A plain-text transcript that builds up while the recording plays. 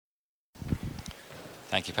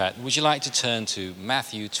Thank you, Pat. Would you like to turn to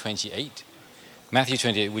Matthew 28? Matthew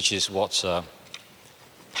 28, which is what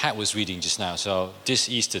Pat was reading just now. So this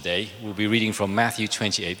Easter day, we'll be reading from Matthew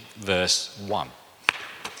 28, verse 1.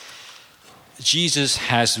 Jesus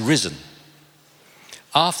has risen.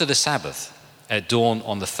 After the Sabbath, at dawn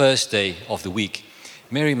on the first day of the week,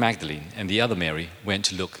 Mary Magdalene and the other Mary went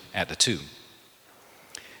to look at the tomb.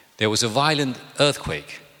 There was a violent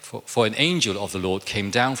earthquake, for an angel of the Lord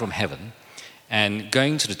came down from heaven and,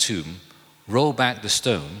 going to the tomb, rolled back the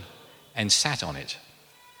stone and sat on it.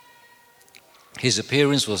 His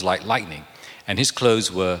appearance was like lightning, and his clothes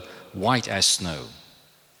were white as snow.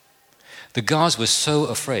 The guards were so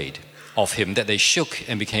afraid of him that they shook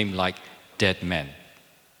and became like dead men.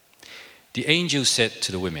 The angel said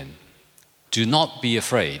to the women, "Do not be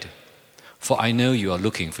afraid, for I know you are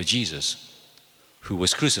looking for Jesus, who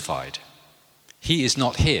was crucified. He is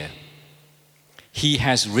not here. He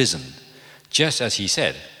has risen, just as he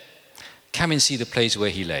said. Come and see the place where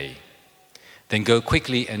he lay. Then go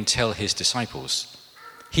quickly and tell his disciples,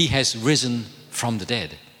 he has risen from the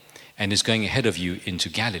dead and is going ahead of you into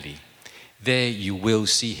Galilee. There you will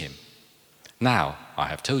see him. Now I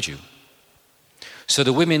have told you." So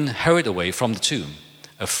the women hurried away from the tomb,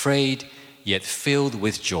 afraid yet filled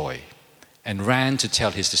with joy, and ran to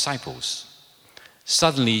tell his disciples.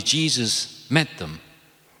 Suddenly Jesus met them.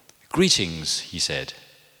 "Greetings," he said.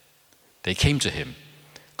 They came to him,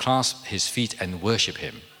 clasped his feet and worshipped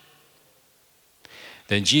him.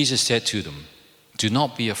 Then Jesus said to them, "Do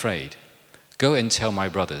not be afraid. Go and tell my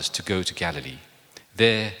brothers to go to Galilee.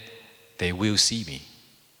 There they will see me."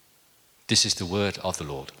 This is the word of the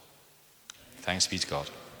Lord. Thanks be to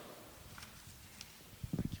God.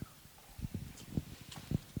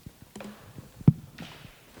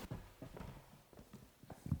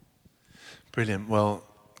 Brilliant. Well,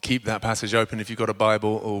 keep that passage open if you've got a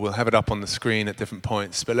Bible, or we'll have it up on the screen at different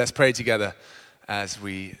points. But let's pray together as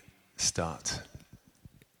we start.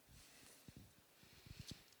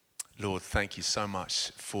 Lord, thank you so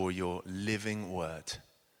much for your living word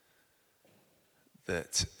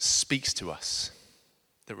that speaks to us,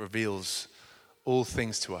 that reveals all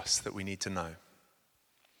things to us that we need to know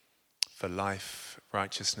for life,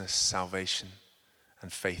 righteousness, salvation,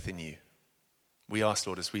 and faith in you. We ask,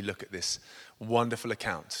 Lord, as we look at this wonderful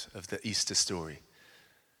account of the Easter story,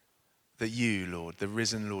 that you, Lord, the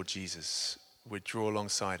risen Lord Jesus, would draw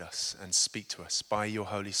alongside us and speak to us by your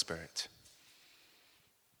Holy Spirit.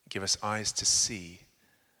 Give us eyes to see,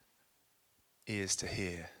 ears to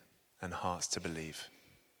hear, and hearts to believe.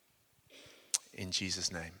 In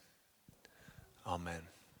Jesus' name, amen.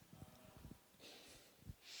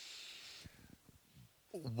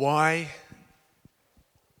 Why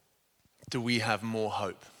do we have more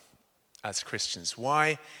hope as Christians?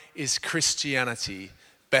 Why is Christianity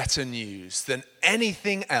better news than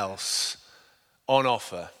anything else on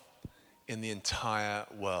offer in the entire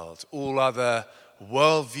world? All other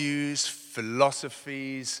worldviews,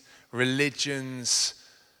 philosophies, religions,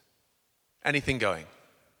 anything going.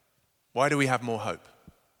 Why do we have more hope?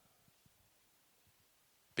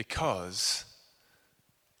 Because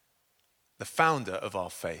the founder of our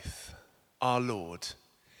faith, our Lord,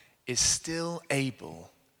 is still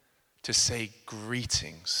able to say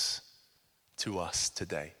greetings to us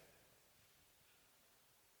today.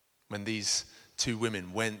 When these two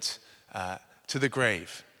women went to the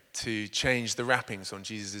grave to change the wrappings on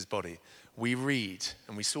Jesus' body, we read,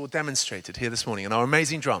 and we saw demonstrated here this morning in our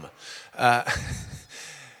amazing drama,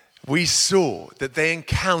 we saw that they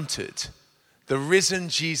encountered the risen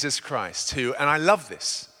Jesus Christ, who, and I love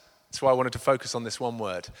this, that's why I wanted to focus on this one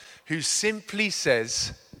word, who simply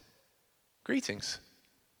says, "Greetings."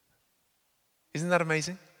 Isn't that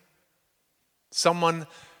amazing? Someone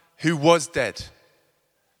who was dead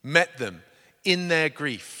met them in their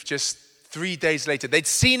grief just 3 days later. They'd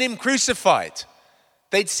seen him crucified.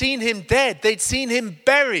 They'd seen him dead. They'd seen him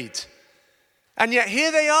buried. And yet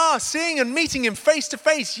here they are, seeing and meeting him face to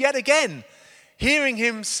face yet again, hearing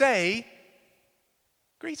him say,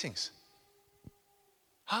 "Greetings.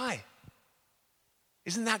 Hi."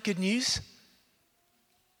 Isn't that good news?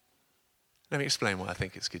 Let me explain why I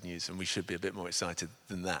think it's good news, and we should be a bit more excited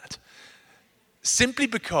than that. Simply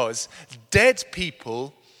because dead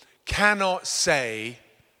people cannot say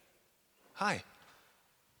hi.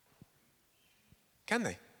 Can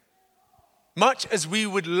they? Much as we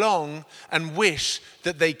would long and wish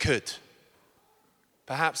that they could.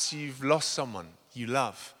 Perhaps you've lost someone you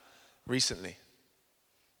love recently.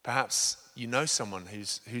 Perhaps you know someone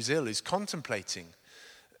who's ill, who's contemplating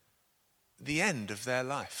the end of their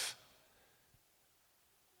life.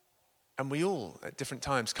 And we all, at different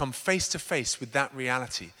times, come face to face with that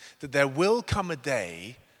reality, that there will come a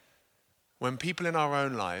day when people in our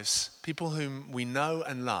own lives, people whom we know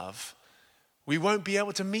and love, we won't be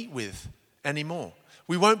able to meet with anymore.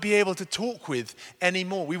 We won't be able to talk with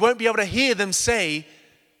anymore. We won't be able to hear them say,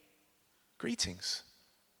 greetings,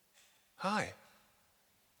 hi,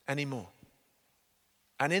 anymore.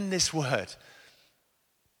 And in this word,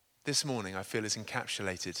 this morning, I feel is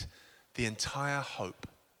encapsulated the entire hope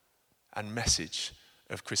and message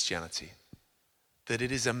of Christianity. That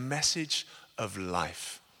it is a message of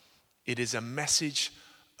life. It is a message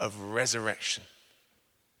of resurrection.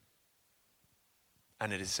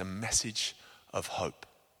 And it is a message of hope.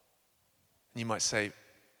 And you might say,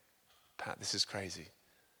 Pat, this is crazy.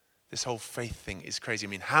 This whole faith thing is crazy. I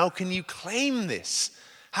mean, how can you claim this?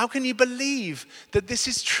 How can you believe that this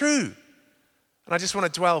is true? And I just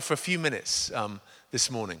want to dwell for a few minutes this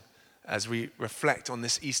morning as we reflect on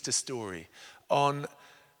this Easter story, on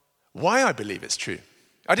why I believe it's true.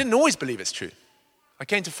 I didn't always believe it's true. I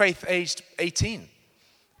came to faith aged 18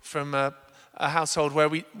 from a household where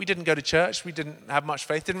we didn't go to church, we didn't have much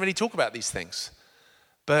faith, didn't really talk about these things.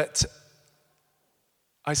 But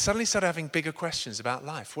I suddenly started having bigger questions about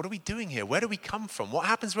life. What are we doing here? Where do we come from? What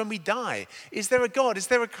happens when we die? Is there a God? Is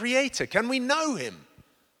there a creator? Can we know him?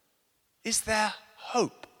 Is there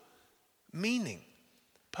hope, meaning,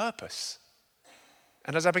 purpose?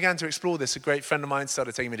 And as I began to explore this, a great friend of mine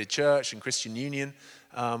started taking me to church and Christian Union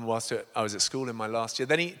whilst I was at school in my last year.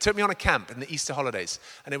 Then he took me on a camp in the Easter holidays.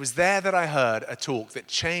 And it was there that I heard a talk that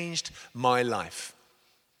changed my life.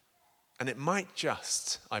 And it might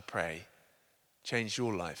just, I pray, change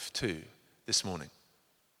your life too this morning.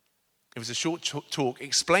 It was a short talk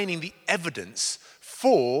explaining the evidence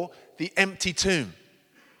for the empty tomb.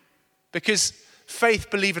 Because faith,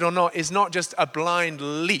 believe it or not, is not just a blind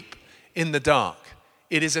leap in the dark.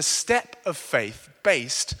 It is a step of faith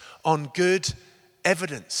based on good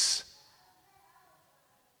evidence.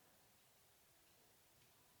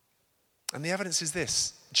 And the evidence is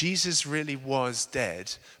this: Jesus really was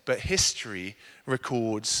dead, but history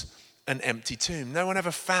records an empty tomb. No one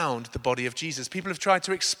ever found the body of Jesus. People have tried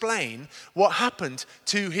to explain what happened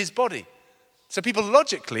to his body. So people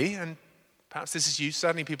logically, and perhaps this is you,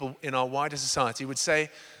 certainly people in our wider society would say,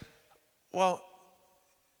 well,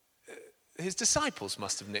 his disciples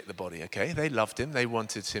must have nicked the body, okay? They loved him. They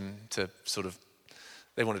wanted him to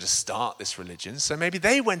they wanted to start this religion. So maybe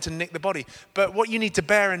they went and nicked the body. But what you need to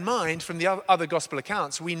bear in mind from the other gospel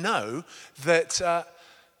accounts, we know that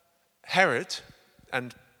Herod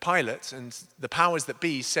and Pilate and the powers that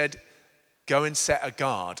be said, go and set a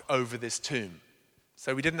guard over this tomb.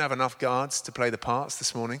 So we didn't have enough guards to play the parts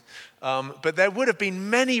this morning. But there would have been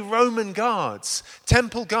many Roman guards,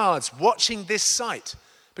 temple guards, watching this site.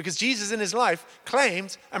 Because Jesus in his life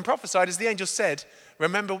claimed and prophesied, as the angel said,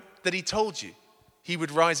 remember that he told you he would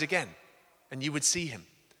rise again and you would see him.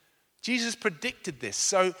 Jesus predicted this.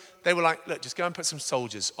 So they were like, look, just go and put some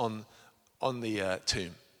soldiers on the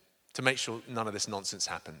tomb to make sure none of this nonsense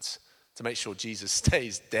happens, to make sure Jesus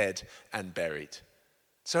stays dead and buried.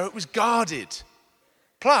 So it was guarded.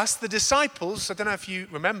 Plus, the disciples, I don't know if you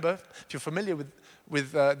remember, if you're familiar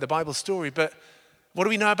with the Bible story, but what do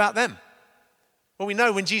we know about them? Well, we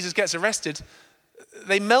know when Jesus gets arrested,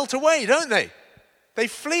 they melt away, don't they? They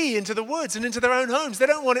flee into the woods and into their own homes. They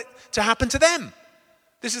don't want it to happen to them.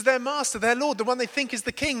 This is their master, their Lord, the one they think is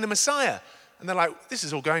the king, the Messiah. And they're like, this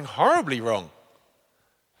is all going horribly wrong.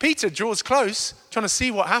 Peter draws close, trying to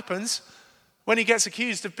see what happens when he gets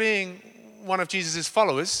accused of being one of Jesus'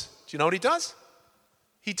 followers. Do you know what he does?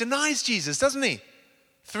 He denies Jesus, doesn't he?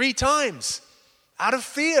 3 times, out of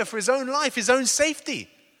fear for his own life, his own safety.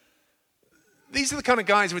 These are the kind of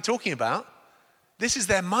guys we're talking about. This is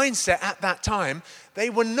their mindset at that time. They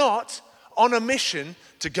were not on a mission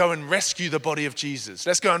to go and rescue the body of Jesus.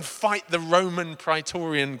 Let's go and fight the Roman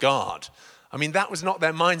Praetorian Guard. I mean, that was not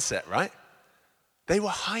their mindset, right? They were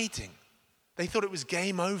hiding. They thought it was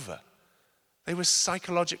game over. They were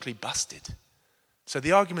psychologically busted. So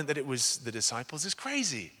the argument that it was the disciples is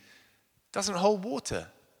crazy. Doesn't hold water.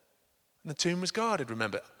 And the tomb was guarded,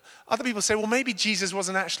 remember. Other people say, well, maybe Jesus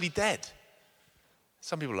wasn't actually dead.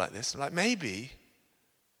 Some people like this, like maybe,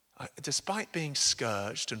 despite being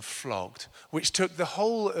scourged and flogged, which took the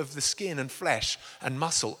whole of the skin and flesh and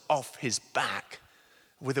muscle off his back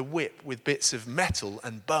with a whip with bits of metal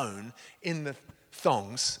and bone in the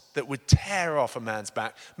thongs that would tear off a man's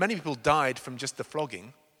back. Many people died from just the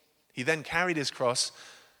flogging. He then carried his cross,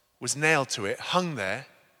 was nailed to it, hung there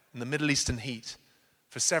in the Middle Eastern heat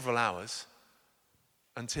for several hours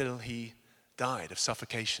until he died of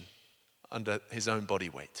suffocation under his own body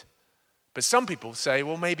weight. But some people say,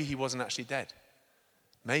 well, maybe he wasn't actually dead.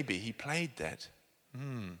 Maybe he played dead.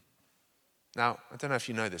 Now, I don't know if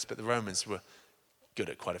you know this, but the Romans were good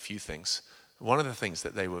at quite a few things. One of the things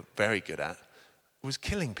that they were very good at was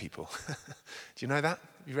killing people. Do you know that?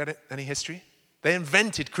 You read it? Any history? They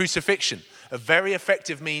invented crucifixion, a very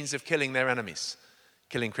effective means of killing their enemies,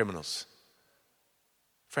 killing criminals.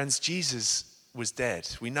 Friends, Jesus was dead.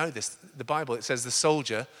 We know this. The Bible, it says the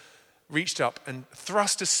soldier reached up and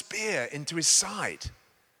thrust a spear into his side.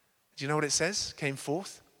 Do you know what it says? Came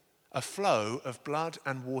forth a flow of blood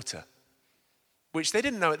and water, which they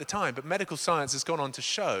didn't know at the time, but medical science has gone on to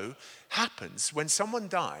show happens when someone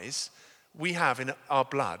dies. We have in our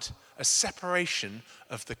blood a separation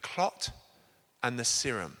of the clot and the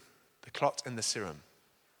serum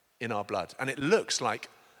in our blood. And it looks like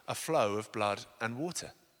a flow of blood and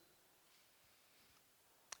water.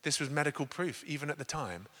 This was medical proof, even at the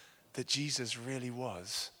time, that Jesus really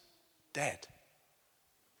was dead.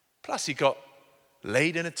 Plus, he got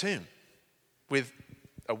laid in a tomb with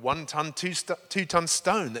a 1 ton, 2 ton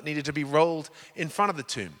stone that needed to be rolled in front of the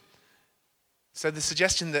tomb. So the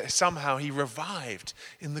suggestion that somehow he revived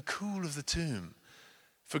in the cool of the tomb,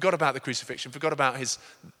 forgot about the crucifixion, forgot about his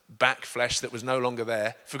back flesh that was no longer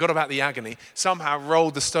there, forgot about the agony, somehow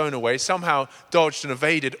rolled the stone away, somehow dodged and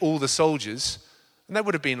evaded all the soldiers. And there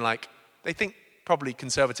would have been they think probably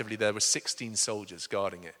conservatively there were 16 soldiers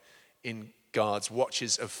guarding it in guards,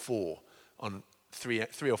 watches of 4 on 3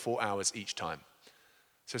 or 4 hours each time.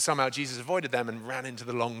 So somehow Jesus avoided them and ran into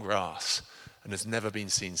the long grass and has never been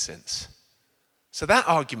seen since. So that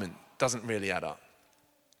argument doesn't really add up.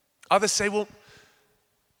 Others say, well,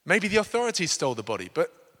 maybe the authorities stole the body.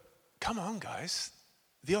 But come on, guys.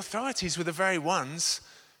 The authorities were the very ones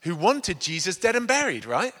who wanted Jesus dead and buried,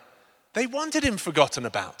 right? They wanted him forgotten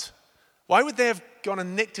about. Why would they have gone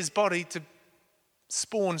and nicked his body to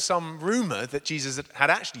spawn some rumor that Jesus had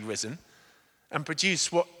actually risen and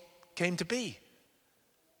produce what came to be?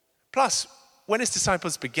 Plus, when his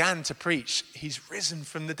disciples began to preach, he's risen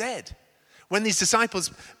from the dead. When these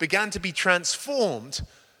disciples began to be transformed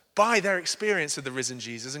by their experience of the risen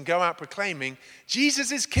Jesus and go out proclaiming,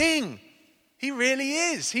 Jesus is king. He really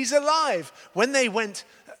is. He's alive. When they went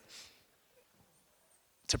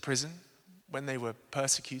to prison, when they were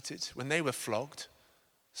persecuted, when they were flogged,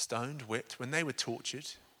 stoned, whipped, when they were tortured,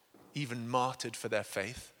 even martyred for their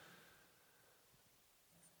faith,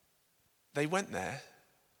 they went there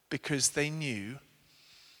because they knew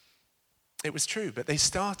it was true, but they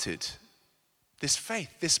started this faith,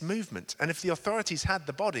 this movement. And if the authorities had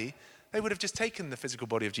the body, they would have just taken the physical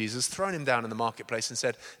body of Jesus, thrown him down in the marketplace and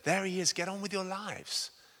said, there he is, get on with your lives.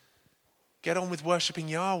 Get on with worshiping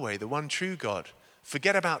Yahweh, the one true God.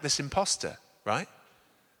 Forget about this imposter, right?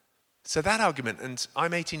 So that argument, and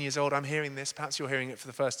I'm 18 years old, I'm hearing this, perhaps you're hearing it for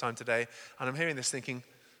the first time today, and I'm hearing this thinking,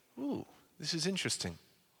 ooh, this is interesting.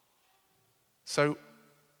 So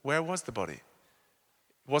where was the body?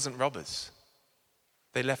 It wasn't robbers.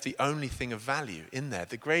 They left the only thing of value in there,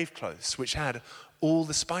 the grave clothes, which had all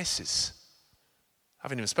the spices. I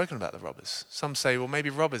haven't even spoken about the robbers. Some say, well, maybe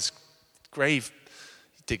robbers, grave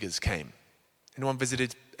diggers came. Anyone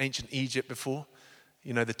visited ancient Egypt before?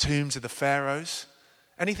 You know, the tombs of the pharaohs.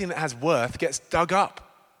 Anything that has worth gets dug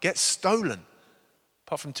up, gets stolen.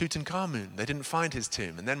 Apart from Tutankhamun, they didn't find his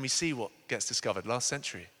tomb. And then we see what gets discovered last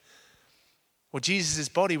century. Well, Jesus'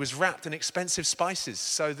 body was wrapped in expensive spices.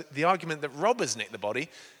 So the argument that robbers nicked the body,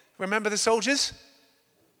 remember the soldiers?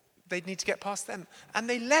 They'd need to get past them. And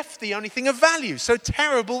they left the only thing of value. So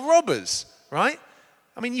terrible robbers, right?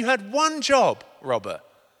 I mean, you had one job, robber,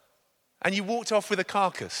 and you walked off with a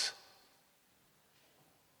carcass.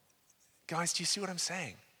 Guys, do you see what I'm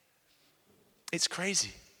saying? It's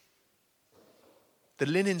crazy. The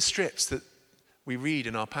linen strips that we read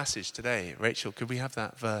in our passage today. Rachel, could we have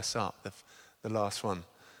that verse up, the last one?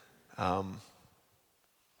 I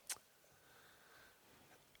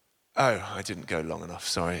didn't go long enough.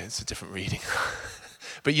 Sorry, it's a different reading.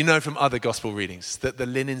 But you know from other gospel readings that the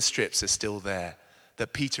linen strips are still there.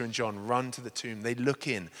 That Peter and John run to the tomb. They look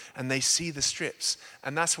in and they see the strips.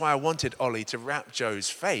 And that's why I wanted Ollie to wrap Joe's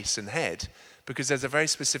face and head, because there's a very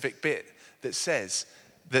specific bit that says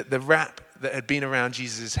that the wrap that had been around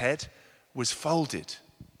Jesus' head was folded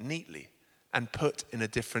neatly and put in a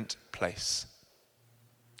different place.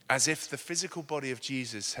 As if the physical body of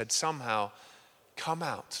Jesus had somehow come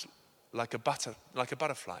out like a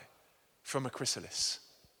butterfly from a chrysalis.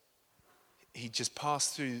 He just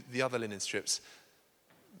passed through the other linen strips,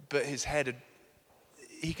 but his head,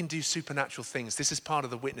 he can do supernatural things. This is part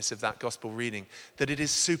of the witness of that gospel reading, that it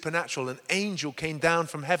is supernatural. An angel came down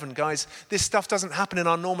from heaven. Guys, this stuff doesn't happen in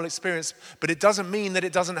our normal experience, but it doesn't mean that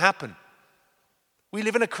it doesn't happen. We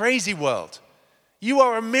live in a crazy world. You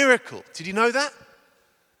are a miracle. Did you know that?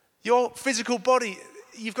 Your physical body,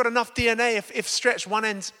 you've got enough DNA, if stretched one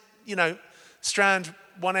end, strand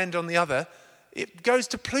one end on the other, it goes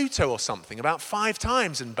to Pluto or something about 5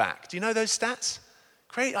 times and back. Do you know those stats?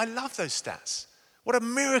 Great, I love those stats. What a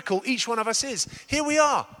miracle each one of us is. Here we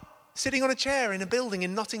are, sitting on a chair in a building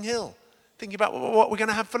in Notting Hill, thinking about what we're going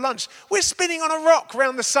to have for lunch. We're spinning on a rock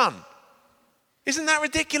around the sun. Isn't that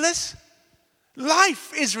ridiculous?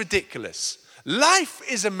 Life is ridiculous. Life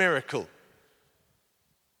is a miracle.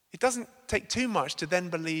 It doesn't take too much to then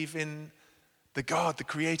believe in the God, the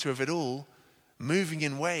creator of it all, moving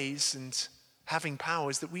in ways and having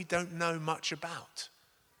powers that we don't know much about.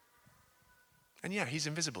 And yeah, he's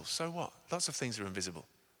invisible. So what? Lots of things are invisible.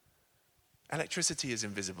 Electricity is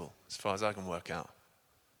invisible, as far as I can work out.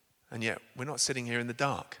 And yet, we're not sitting here in the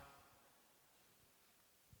dark.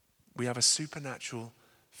 We have a supernatural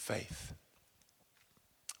faith.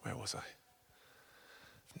 Where was I?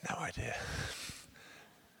 No idea.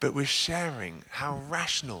 But we're sharing how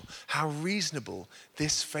rational, how reasonable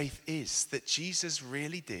this faith is, that Jesus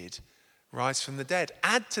really did rise from the dead.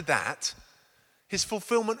 Add to that his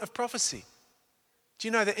fulfillment of prophecy. Do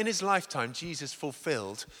you know that in his lifetime, Jesus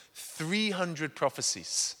fulfilled 300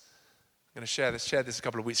 prophecies? I'm going to share this a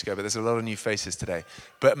couple of weeks ago, but there's a lot of new faces today.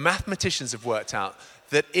 But mathematicians have worked out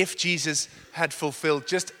that if Jesus had fulfilled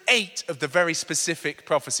just 8 of the very specific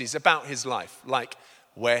prophecies about his life, like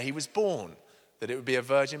where he was born, that it would be a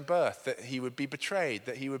virgin birth, that he would be betrayed,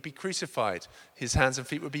 that he would be crucified, his hands and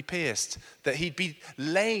feet would be pierced, that he'd be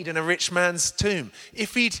laid in a rich man's tomb.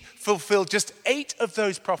 If he'd fulfilled just 8 of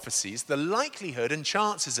those prophecies, the likelihood and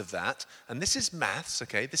chances of that, and this is maths,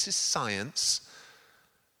 okay, this is science,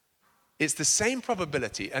 it's the same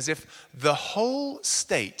probability as if the whole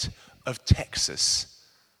state of Texas,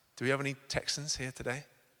 do we have any Texans here today?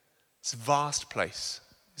 It's a vast place.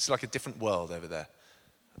 It's like a different world over there,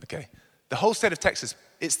 okay? The whole state of Texas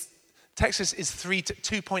is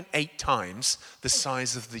 2.8 times the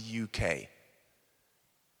size of the UK.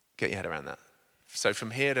 Get your head around that. So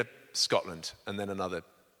from here to Scotland, and then another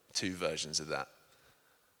 2 versions of that.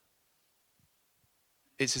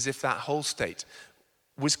 It's as if that whole state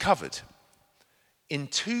was covered in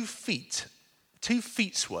 2 feet's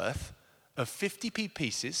worth of 50p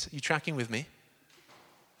pieces. Are you tracking with me?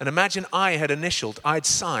 And imagine I'd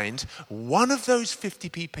signed one of those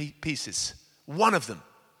 50p pieces, one of them,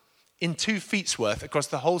 in 2 feet's worth across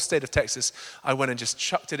the whole state of Texas. I went and just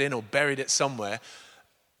chucked it in or buried it somewhere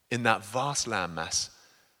in that vast landmass.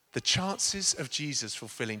 The chances of Jesus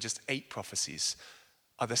fulfilling just 8 prophecies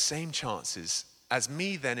are the same chances as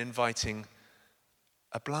me then inviting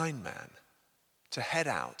a blind man to head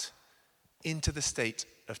out into the state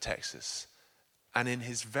of Texas and in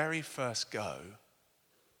his very first go,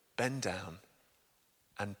 bend down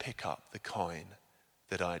and pick up the coin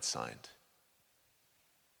that I'd signed.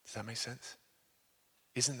 Does that make sense?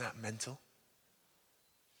 Isn't that mental?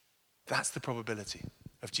 That's the probability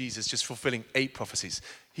of Jesus just fulfilling 8 prophecies.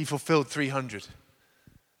 He fulfilled 300.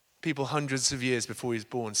 People hundreds of years before he was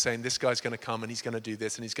born saying this guy's going to come and he's going to do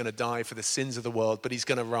this and he's going to die for the sins of the world, but he's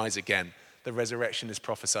going to rise again. The resurrection is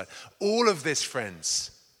prophesied. All of this,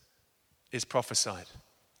 friends, is prophesied.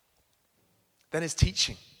 Then his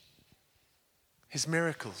teaching, his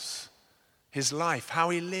miracles, his life, how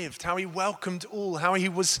he lived, how he welcomed all, how he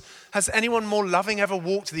was. Has anyone more loving ever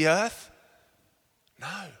walked the earth?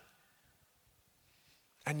 No.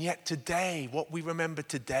 And yet today, what we remember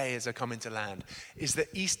today as I come into land is that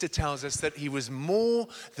Easter tells us that he was more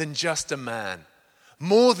than just a man,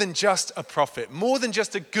 more than just a prophet, more than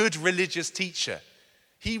just a good religious teacher.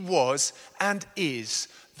 He was and is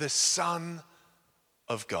the Son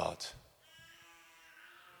of God.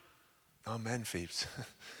 Amen, Phoebes.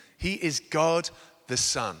 He is God the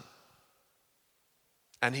Son.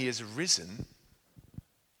 And he is risen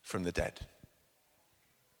from the dead.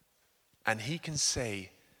 And he can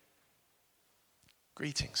say,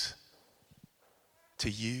 greetings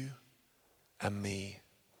to you and me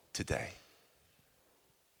today.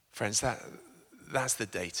 Friends, that's the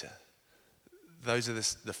data. Those are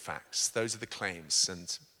the facts. Those are the claims.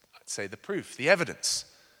 And I'd say the proof, the evidence.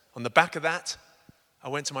 On the back of that, I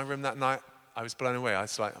went to my room that night. I was blown away. I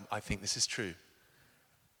was like, I think this is true.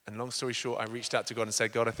 And long story short, I reached out to God and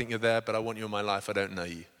said, God, I think you're there, but I want you in my life. I don't know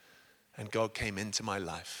you. And God came into my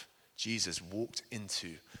life. Jesus walked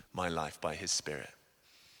into my life by his Spirit.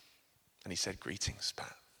 And he said, greetings,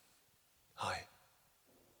 Pat. Hi,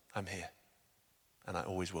 I'm here. And I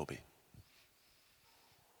always will be.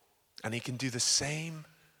 And he can do the same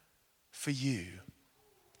for you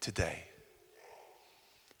today.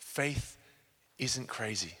 Faith isn't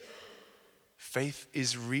crazy. Faith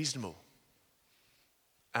is reasonable.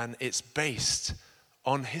 And it's based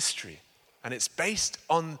on history. And it's based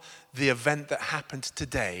on the event that happened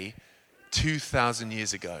today, 2,000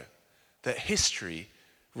 years ago. That history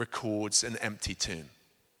records an empty tomb.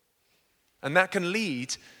 And that can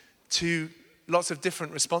lead to lots of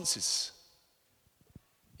different responses.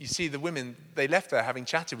 You see, the women, they left there having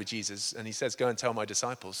chatted with Jesus, and he says, go and tell my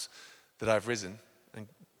disciples that I've risen and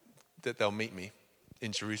that they'll meet me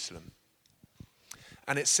in Jerusalem.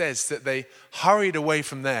 And it says that they hurried away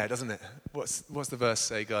from there, doesn't it? What's the verse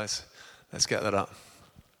say, guys? Let's get that up.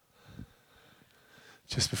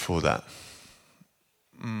 Just before that.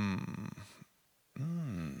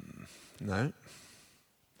 No.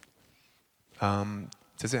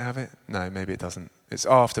 Does it have it? No, maybe it doesn't. It's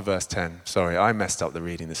after verse 10. Sorry, I messed up the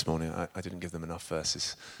reading this morning. I didn't give them enough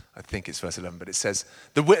verses. I think it's verse 11, but it says,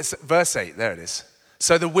 verse 8, there it is.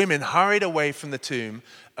 So the women hurried away from the tomb,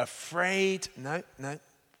 afraid,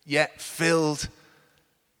 yet filled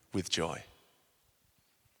with joy.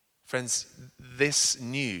 Friends, this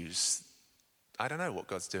news, I don't know what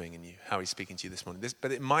God's doing in you, how he's speaking to you this morning,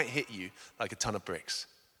 but it might hit you like a ton of bricks.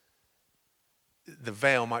 The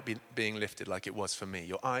veil might be being lifted like it was for me.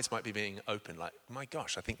 Your eyes might be being opened like, my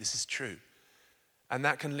gosh, I think this is true. And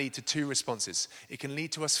that can lead to two responses. It can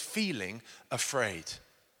lead to us feeling afraid.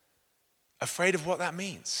 Afraid of what that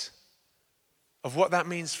means. Of what that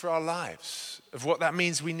means for our lives. Of what that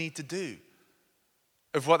means we need to do.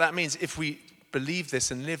 Of what that means if we believe this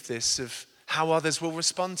and live this, of how others will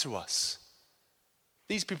respond to us.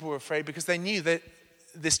 These people were afraid because they knew that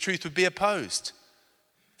this truth would be opposed.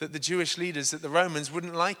 That the Jewish leaders, that the Romans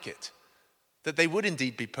wouldn't like it. That they would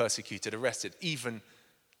indeed be persecuted, arrested, even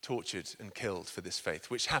tortured and killed for this faith,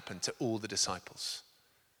 which happened to all the disciples,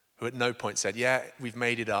 who at no point said, yeah, we've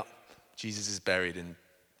made it up. Jesus is buried in,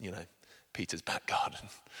 Peter's back garden.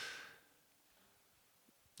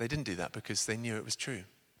 They didn't do that because they knew it was true.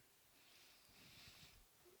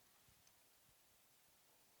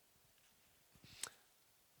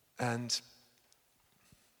 And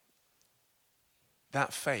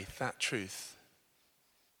that faith, that truth,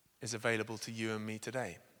 is available to you and me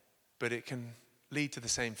today. But it can lead to the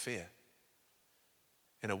same fear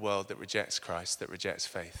in a world that rejects Christ, that rejects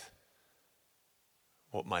faith.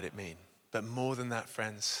 What might it mean? But more than that,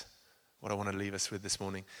 friends, what I want to leave us with this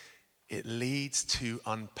morning, it leads to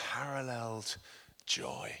unparalleled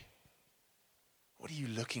joy. What are you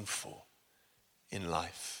looking for in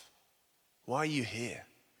life? Why are you here?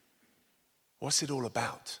 What's it all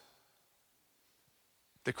about?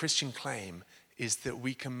 The Christian claim is that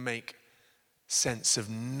we can make sense of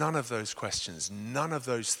none of those questions, none of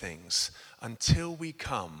those things, until we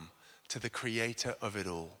come to the creator of it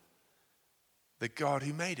all. The God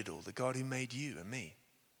who made it all, the God who made you and me,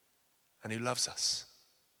 and who loves us,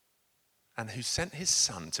 and who sent his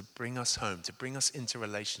son to bring us home, to bring us into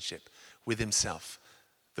relationship with himself,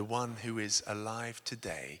 the one who is alive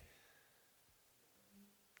today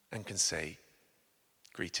and can say,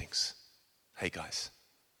 greetings. Hey guys,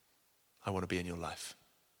 I want to be in your life,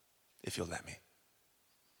 if you'll let me.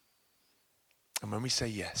 And when we say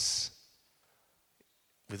yes,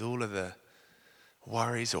 with all of the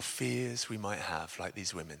worries or fears we might have, like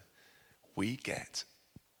these women, we get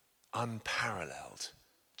unparalleled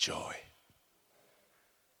joy.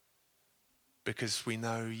 Because we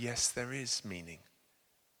know, yes, there is meaning.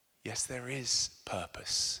 Yes, there is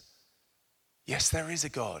purpose. Yes, there is a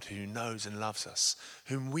God who knows and loves us,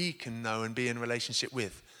 whom we can know and be in relationship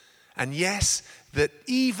with. And yes, that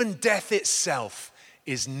even death itself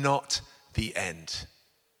is not the end.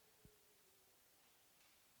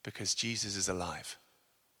 Because Jesus is alive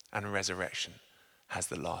and resurrection has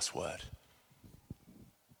the last word.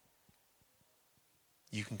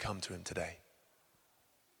 You can come to him today.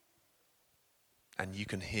 And you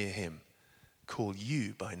can hear him call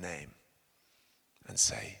you by name and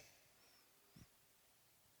say,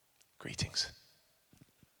 greetings.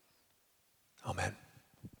 Amen.